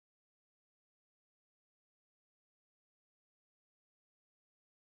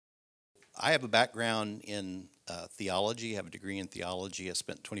I have a background in theology. I have a degree in theology. I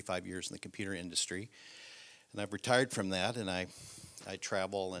spent 25 years in the computer industry, and I've retired from that. And I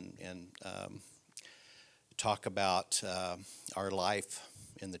travel and talk about our life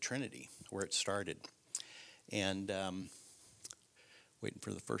in the Trinity, where it started. And waiting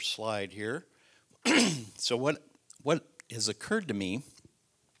for the first slide here. So what has occurred to me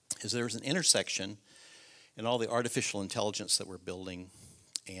is there's an intersection in all the artificial intelligence that we're building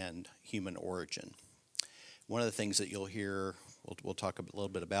and human origin. One of the things that you'll hear, we'll talk a little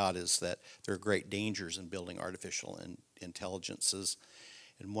bit about, is that there are great dangers in building artificial intelligences.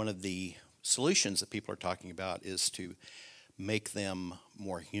 And one of the solutions that people are talking about is to make them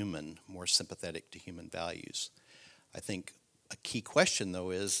more human, more sympathetic to human values. I think a key question,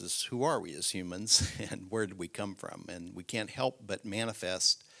 though, is who are we as humans and where did we come from? And we can't help but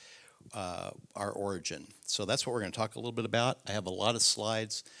manifest our origin. So that's what we're going to talk a little bit about. I have a lot of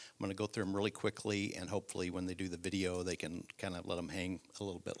slides. I'm going to go through them really quickly, and hopefully when they do the video, they can kind of let them hang a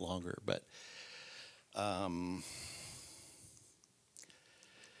little bit longer. But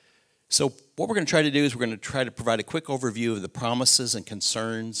so what we're going to try to do is we're going to try to provide a quick overview of the promises and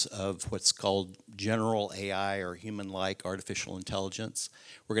concerns of what's called general AI, or human-like artificial intelligence.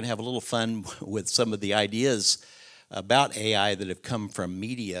 We're going to have a little fun with some of the ideas about AI that have come from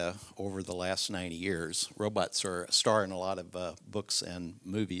media over the last 90 years. Robots are a star in a lot of books and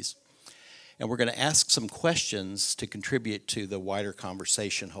movies. And we're going to ask some questions to contribute to the wider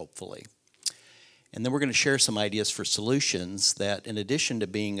conversation, hopefully. And then we're going to share some ideas for solutions that, in addition to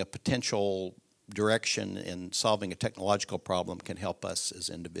being a potential direction in solving a technological problem, can help us as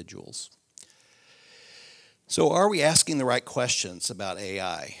individuals. So are we asking the right questions about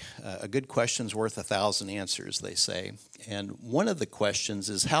AI? A good question's worth 1,000 answers, they say. And one of the questions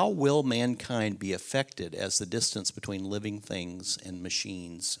is, how will mankind be affected as the distance between living things and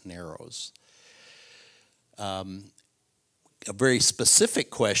machines narrows? A very specific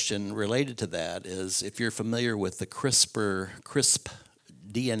question related to that is, if you're familiar with the CRISP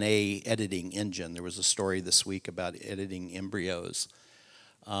DNA editing engine, there was a story this week about editing embryos.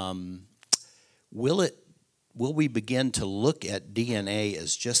 Will we begin to look at DNA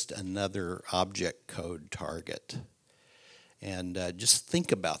as just another object code target? And just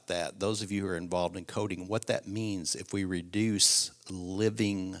think about that, those of you who are involved in coding, what that means if we reduce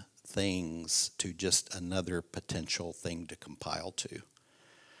living things to just another potential thing to compile to.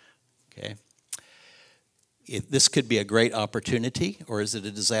 Okay? This could be a great opportunity, or is it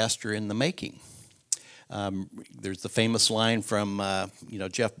a disaster in the making? There's the famous line from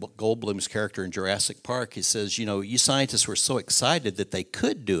Jeff Goldblum's character in Jurassic Park. He says, you scientists were so excited that they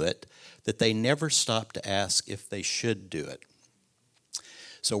could do it that they never stopped to ask if they should do it.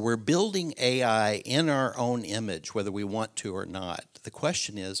 So we're building AI in our own image, whether we want to or not. The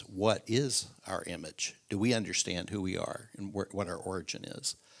question is, what is our image? Do we understand who we are and what our origin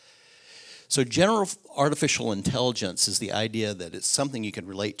is? So general artificial intelligence is the idea that it's something you can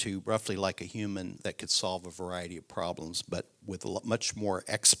relate to roughly like a human that could solve a variety of problems, but with much more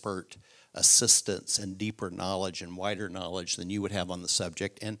expert assistance and deeper knowledge and wider knowledge than you would have on the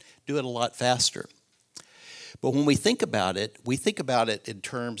subject, and do it a lot faster. But when we think about it in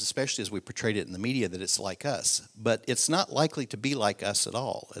terms, especially as we portrayed it in the media, that it's like us. But it's not likely to be like us at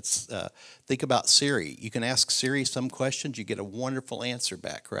all. Think about Siri. You can ask Siri some questions, you get a wonderful answer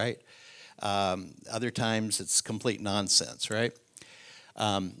back, right? Other times it's complete nonsense, right?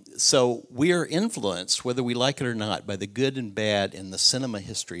 So we are influenced, whether we like it or not, by the good and bad in the cinema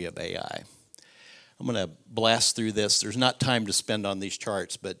history of AI. I'm going to blast through this. There's not time to spend on these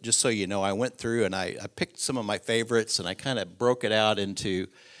charts, but just so you know, I went through and I picked some of my favorites, and I kind of broke it out into,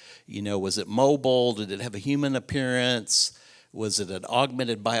 was it mobile? Did it have a human appearance? Was it an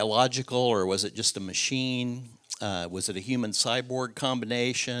augmented biological, or was it just a machine? Was it a human-cyborg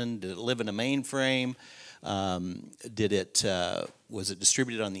combination? Did it live in a mainframe? Was it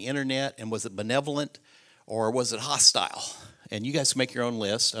distributed on the internet? And was it benevolent, or was it hostile? And you guys make your own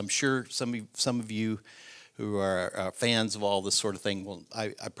list. I'm sure some of you who are fans of all this sort of thing, well,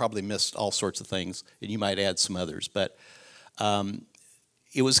 I probably missed all sorts of things, and you might add some others. But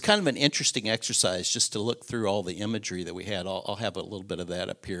it was kind of an interesting exercise just to look through all the imagery that we had. I'll have a little bit of that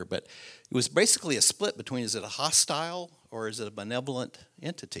up here. But it was basically a split between, is it a hostile or is it a benevolent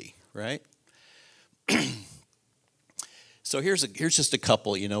entity, right? So here's just a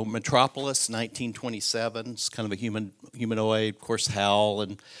couple, Metropolis, 1927. It's kind of a humanoid, of course, HAL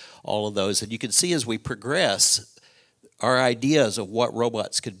and all of those. And you can see as we progress, our ideas of what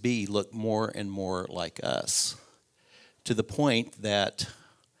robots could be look more and more like us, to the point that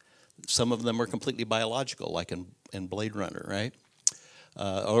some of them are completely biological, like in Blade Runner, right?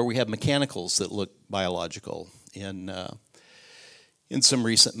 Or we have mechanicals that look biological in some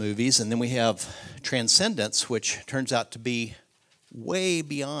recent movies. And then we have transcendence, which turns out to be way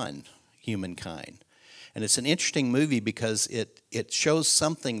beyond humankind. And it's an interesting movie because it shows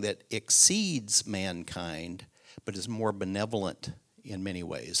something that exceeds mankind, but is more benevolent in many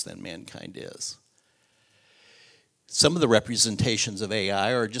ways than mankind is. Some of the representations of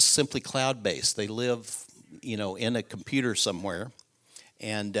AI are just simply cloud-based. They live, in a computer somewhere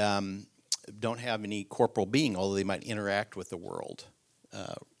and don't have any corporal being, although they might interact with the world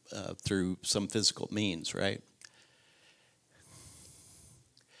through some physical means, right?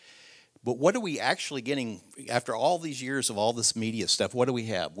 But what are we actually getting after all these years of all this media stuff? What do we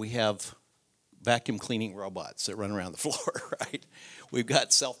have? We have vacuum cleaning robots that run around the floor, right? We've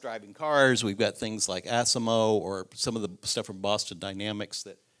got self-driving cars. We've got things like Asimo or some of the stuff from Boston Dynamics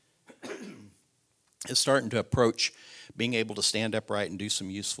that is starting to approach being able to stand upright and do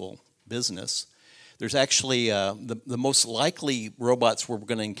some useful business. There's actually the most likely robots we're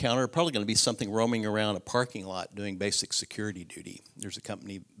going to encounter are probably going to be something roaming around a parking lot doing basic security duty. There's a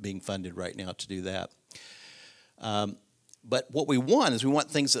company being funded right now to do that. But what we want is we want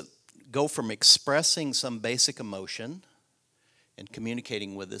things that go from expressing some basic emotion and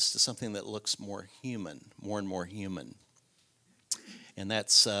communicating with us to something that looks more human, more and more human. And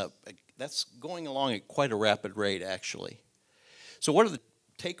that's going along at quite a rapid rate, actually. So what are the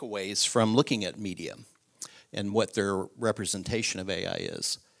takeaways from looking at media and what their representation of AI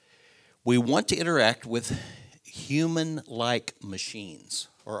is? We want to interact with human-like machines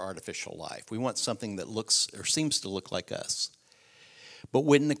or artificial life. We want something that looks or seems to look like us. But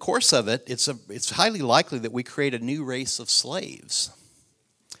in the course of it, it's highly likely that we create a new race of slaves.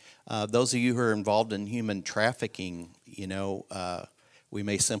 Those of you who are involved in human trafficking, we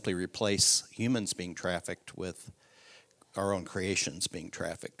may simply replace humans being trafficked with our own creations being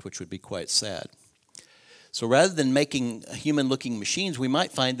trafficked, which would be quite sad. So rather than making human-looking machines, we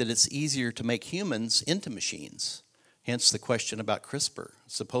might find that it's easier to make humans into machines. Hence the question about CRISPR.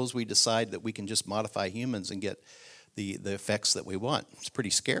 Suppose we decide that we can just modify humans and get the effects that we want. It's pretty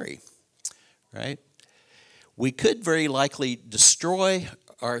scary, right? We could very likely destroy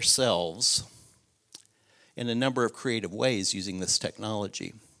ourselves in a number of creative ways using this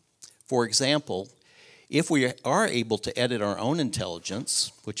technology. For example, if we are able to edit our own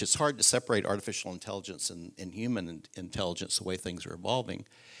intelligence, which is hard to separate artificial intelligence and human intelligence the way things are evolving,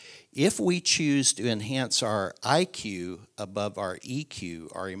 if we choose to enhance our IQ above our EQ,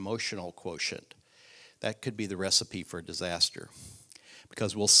 our emotional quotient, that could be the recipe for disaster,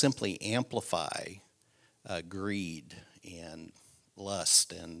 because we'll simply amplify greed and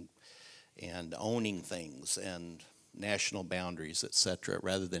lust and owning things and national boundaries, etc.,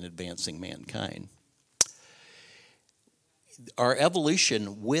 rather than advancing mankind. Our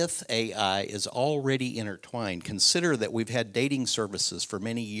evolution with AI is already intertwined. Consider that we've had dating services for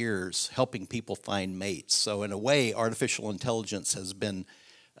many years helping people find mates. So in a way, artificial intelligence has been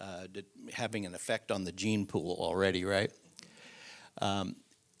having an effect on the gene pool already, right?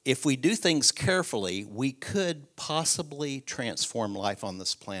 If we do things carefully, we could possibly transform life on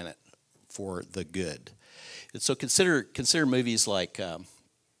this planet for the good. And so consider movies like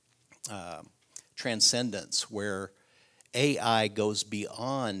Transcendence, where AI goes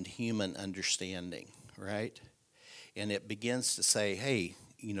beyond human understanding, right? And it begins to say, hey,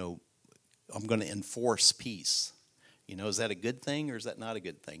 I'm going to enforce peace. Is that a good thing or is that not a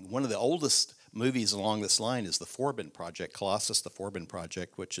good thing? One of the oldest movies along this line is the Forbin Project, Colossus, the Forbin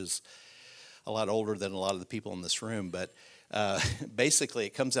Project, which is a lot older than a lot of the people in this room. But basically,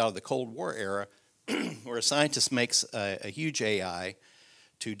 it comes out of the Cold War era where a scientist makes a huge AI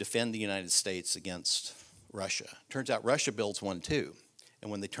to defend the United States against Russia. Turns out Russia builds one too.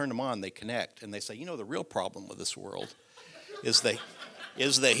 And when they turn them on, they connect. And they say, the real problem with this world is the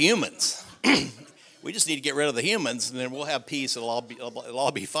humans. We just need to get rid of the humans, and then we'll have peace. It'll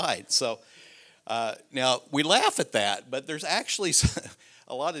all be fine. So now we laugh at that, but there's actually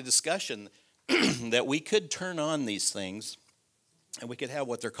a lot of discussion that we could turn on these things, and we could have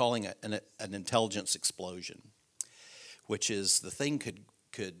what they're calling an intelligence explosion, which is the thing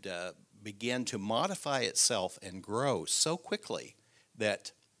could begin to modify itself and grow so quickly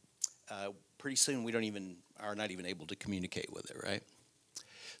that pretty soon we are not even able to communicate with it, right?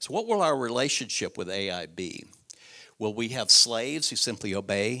 So what will our relationship with AI be? Will we have slaves who simply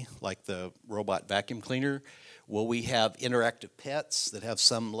obey, like the robot vacuum cleaner? Will we have interactive pets that have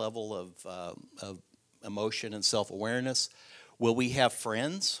some level of emotion and self-awareness? Will we have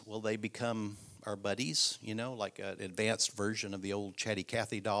friends? Will they become our buddies, like an advanced version of the old Chatty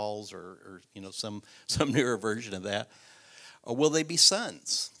Cathy dolls or some newer version of that? Or will they be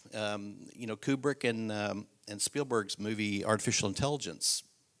sons? Kubrick and Spielberg's movie Artificial Intelligence,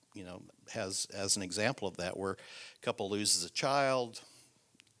 has as an example of that, where a couple loses a child,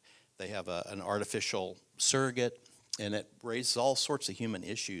 they have an artificial surrogate, and it raises all sorts of human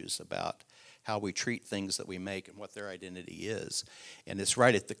issues about how we treat things that we make and what their identity is. And it's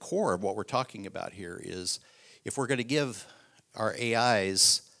right at the core of what we're talking about here is if we're going to give our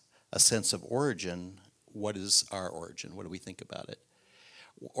AIs a sense of origin, what is our origin? What do we think about it?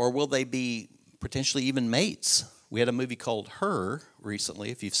 Or will they be potentially even mates? We had a movie called Her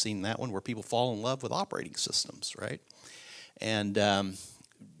recently, if you've seen that one, where people fall in love with operating systems, right? And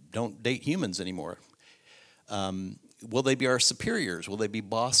don't date humans anymore. Will they be our superiors? Will they be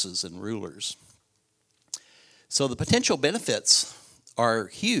bosses and rulers? So the potential benefits are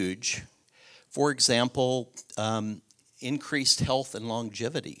huge. For example, increased health and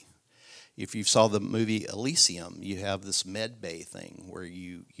longevity. If you saw the movie Elysium, you have this med bay thing where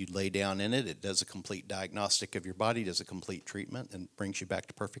you lay down in it, it does a complete diagnostic of your body, does a complete treatment, and brings you back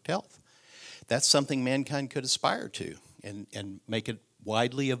to perfect health. That's something mankind could aspire to and make it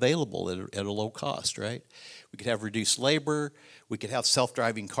widely available at a low cost, right? We could have reduced labor. We could have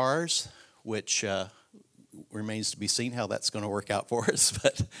self-driving cars, which remains to be seen how that's going to work out for us.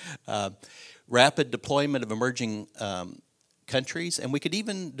 But rapid deployment of emerging countries, and we could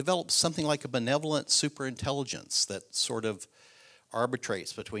even develop something like a benevolent superintelligence that sort of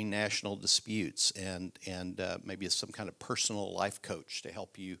arbitrates between national disputes and maybe some kind of personal life coach to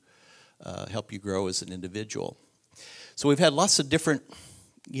help you grow as an individual. So we've had lots of different,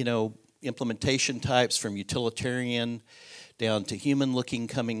 implementation types from utilitarian down to human-looking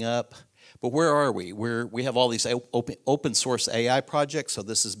coming up. But where are we? We have all these open source AI projects, so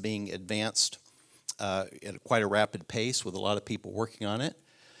this is being advanced at quite a rapid pace with a lot of people working on it.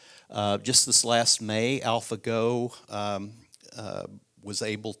 Just this last May, AlphaGo was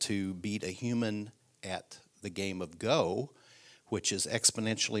able to beat a human at the game of Go, which is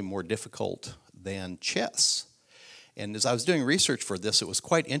exponentially more difficult than chess. And as I was doing research for this, it was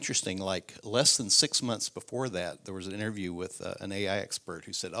quite interesting. Like less than 6 months before that, there was an interview with an AI expert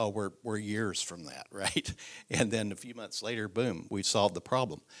who said, "Oh, we're years from that, right?" And then a few months later, boom, we solved the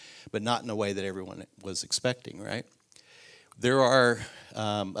problem, but not in a way that everyone was expecting, right? There are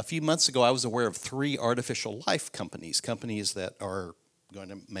a few months ago, I was aware of 3 artificial life companies that are going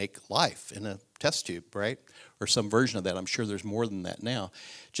to make life in a test tube, right? Or some version of that. I'm sure there's more than that now.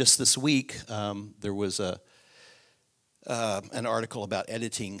 Just this week, there was an article about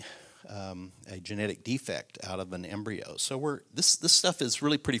editing a genetic defect out of an embryo. So this stuff is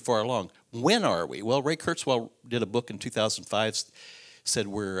really pretty far along. When are we? Well, Ray Kurzweil did a book in 2005, said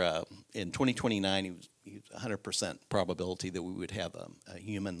we're in 2029, he was 100% probability that we would have a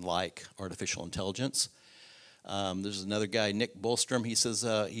human-like artificial intelligence. There's another guy, Nick Bostrom, he says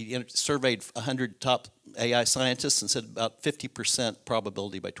he surveyed 100 top AI scientists and said about 50%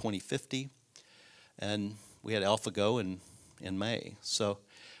 probability by 2050. And we had AlphaGo in May. So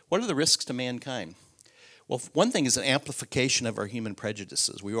what are the risks to mankind? Well, one thing is an amplification of our human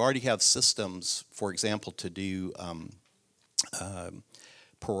prejudices. We already have systems, for example, to do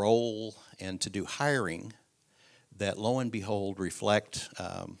parole and to do hiring that, lo and behold, reflect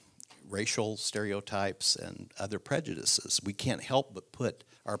racial stereotypes and other prejudices. We can't help but put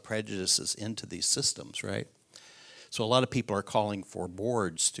our prejudices into these systems, right? So a lot of people are calling for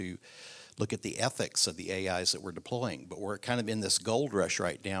boards to look at the ethics of the AIs that we're deploying. But we're kind of in this gold rush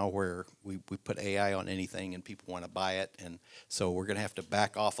right now where we put AI on anything and people want to buy it. And so we're going to have to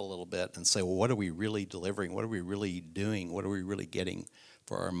back off a little bit and say, well, what are we really delivering? What are we really doing? What are we really getting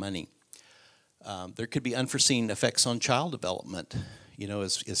for our money? There could be unforeseen effects on child development.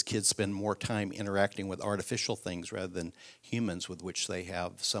 As kids spend more time interacting with artificial things rather than humans with which they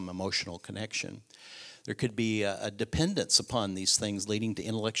have some emotional connection. There could be a dependence upon these things leading to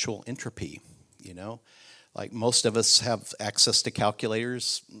intellectual entropy, Like most of us have access to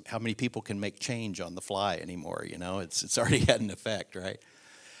calculators. How many people can make change on the fly anymore, It's already had an effect, right?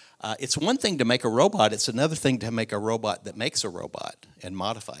 It's one thing to make a robot. It's another thing to make a robot that makes a robot and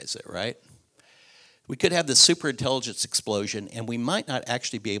modifies it, right? We could have this superintelligence explosion, and we might not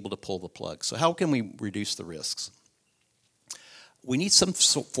actually be able to pull the plug. So how can we reduce the risks? We need some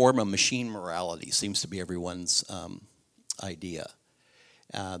form of machine morality, seems to be everyone's idea.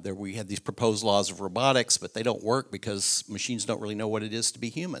 We have these proposed laws of robotics, but they don't work because machines don't really know what it is to be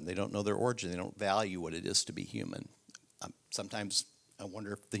human. They don't know their origin. They don't value what it is to be human. Sometimes I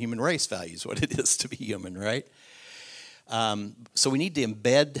wonder if the human race values what it is to be human, right? So we need to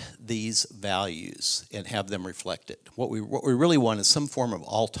embed these values and have them reflected. What we really want is some form of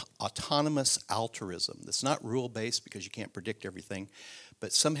autonomous altruism that's not rule-based because you can't predict everything,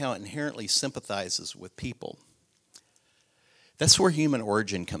 but somehow inherently sympathizes with people. That's where human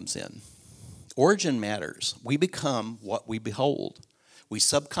origin comes in. Origin matters. We become what we behold. We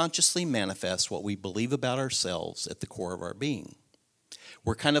subconsciously manifest what we believe about ourselves at the core of our being.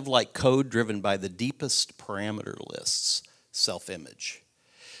 We're kind of like code driven by the deepest parameter lists, self-image.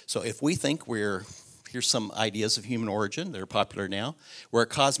 So if we think here's some ideas of human origin that are popular now. We're a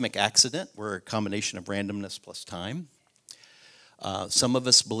cosmic accident. We're a combination of randomness plus time. Some of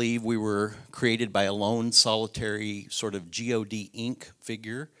us believe we were created by a lone, solitary sort of God Inc.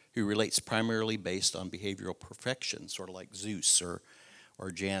 figure who relates primarily based on behavioral perfection, sort of like Zeus or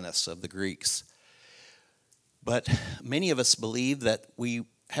Janus of the Greeks. But many of us believe that we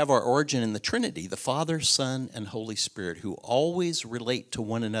have our origin in the Trinity, the Father, Son, and Holy Spirit, who always relate to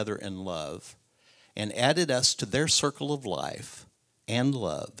one another in love and added us to their circle of life and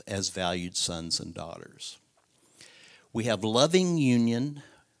love as valued sons and daughters. We have loving union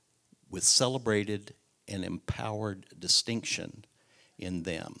with celebrated and empowered distinction in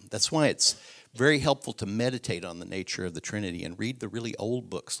them. That's why it's very helpful to meditate on the nature of the Trinity and read the really old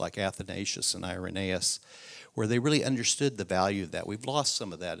books like Athanasius and Irenaeus, where they really understood the value of that. We've lost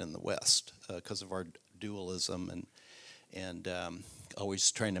some of that in the West because of our dualism and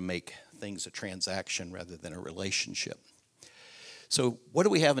always trying to make things a transaction rather than a relationship. So what do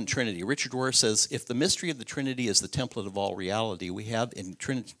we have in Trinity? Richard Rohr says, if the mystery of the Trinity is the template of all reality, we have in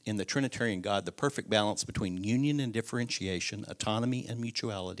the Trinitarian God the perfect balance between union and differentiation, autonomy and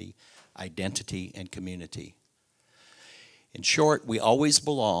mutuality, identity and community. In short, we always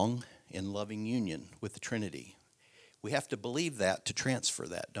belong in loving union with the Trinity. We have to believe that to transfer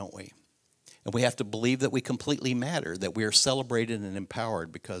that, don't we? And we have to believe that we completely matter, that we are celebrated and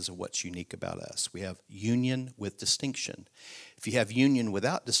empowered because of what's unique about us. We have union with distinction. If you have union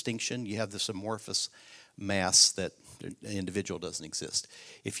without distinction, you have this amorphous mass that the individual doesn't exist.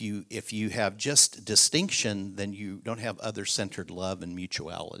 If you have just distinction, then you don't have other-centered love and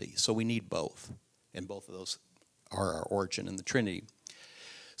mutuality. So we need both, and both of those are our origin in the Trinity.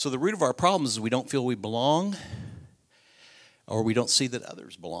 So the root of our problems is we don't feel we belong, or we don't see that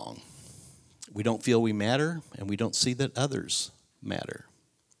others belong. We don't feel we matter, and we don't see that others matter.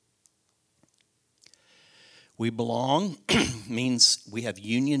 We belong means we have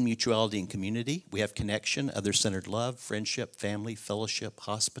union, mutuality, and community. We have connection, other-centered love, friendship, family, fellowship,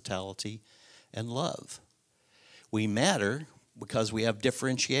 hospitality, and love. We matter because we have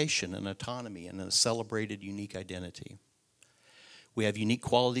differentiation and autonomy and a celebrated unique identity. We have unique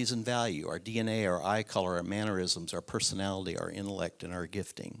qualities and value, our DNA, our eye color, our mannerisms, our personality, our intellect, and our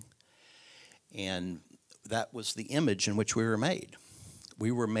gifting. And that was the image in which we were made.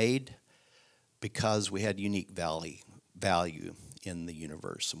 We were made because we had unique value in the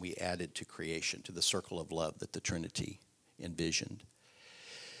universe, and we added to creation, to the circle of love that the Trinity envisioned.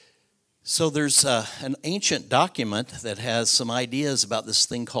 So there's an ancient document that has some ideas about this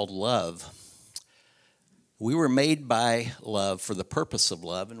thing called love. We were made by love for the purpose of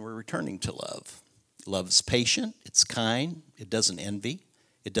love, and we're returning to love. Love is patient, it's kind, it doesn't envy,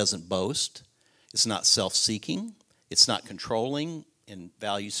 it doesn't boast, it's not self-seeking, it's not controlling, and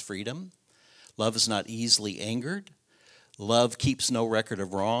values freedom. Love is not easily angered. Love keeps no record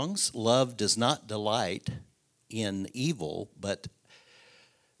of wrongs. Love does not delight in evil, but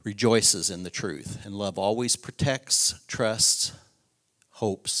rejoices in the truth. And love always protects, trusts,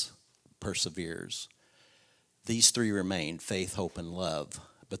 hopes, perseveres. These three remain, faith, hope, and love,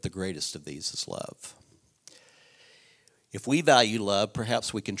 but the greatest of these is love. If we value love,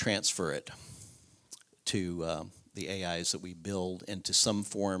 perhaps we can transfer it to the AIs that we build into some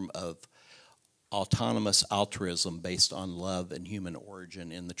form of autonomous altruism based on love and human origin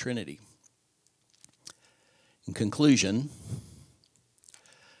in the Trinity. In conclusion,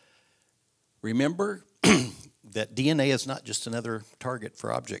 remember that DNA is not just another target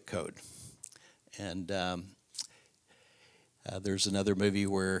for object code. And there's another movie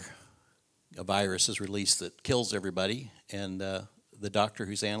where a virus is released that kills everybody, and the doctor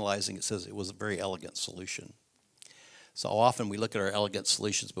who's analyzing it says it was a very elegant solution. So often we look at our elegant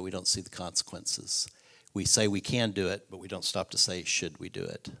solutions, but we don't see the consequences. We say we can do it, but we don't stop to say, should we do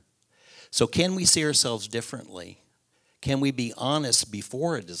it? So can we see ourselves differently? Can we be honest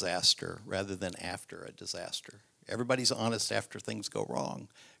before a disaster rather than after a disaster? Everybody's honest after things go wrong.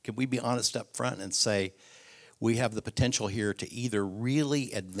 Can we be honest up front and say, we have the potential here to either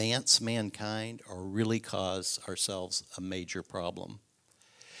really advance mankind or really cause ourselves a major problem?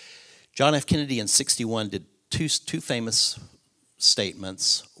 John F. Kennedy in '61 did two famous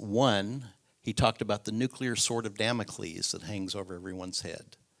statements. One, he talked about the nuclear sword of Damocles that hangs over everyone's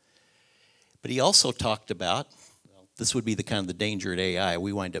head. But he also talked about, this would be the kind of the danger at AI,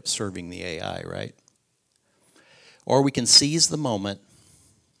 we wind up serving the AI, right? Or we can seize the moment,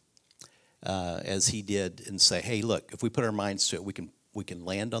 as he did, and say, hey, look, if we put our minds to it, we can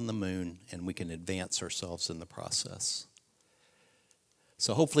land on the moon and we can advance ourselves in the process.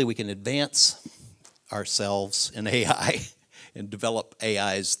 So hopefully we can advance ourselves in AI and develop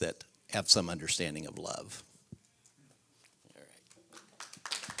AIs that have some understanding of love. All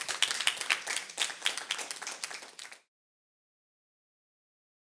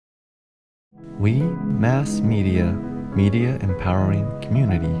right. We Mass Media, media empowering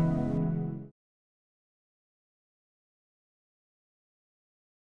community.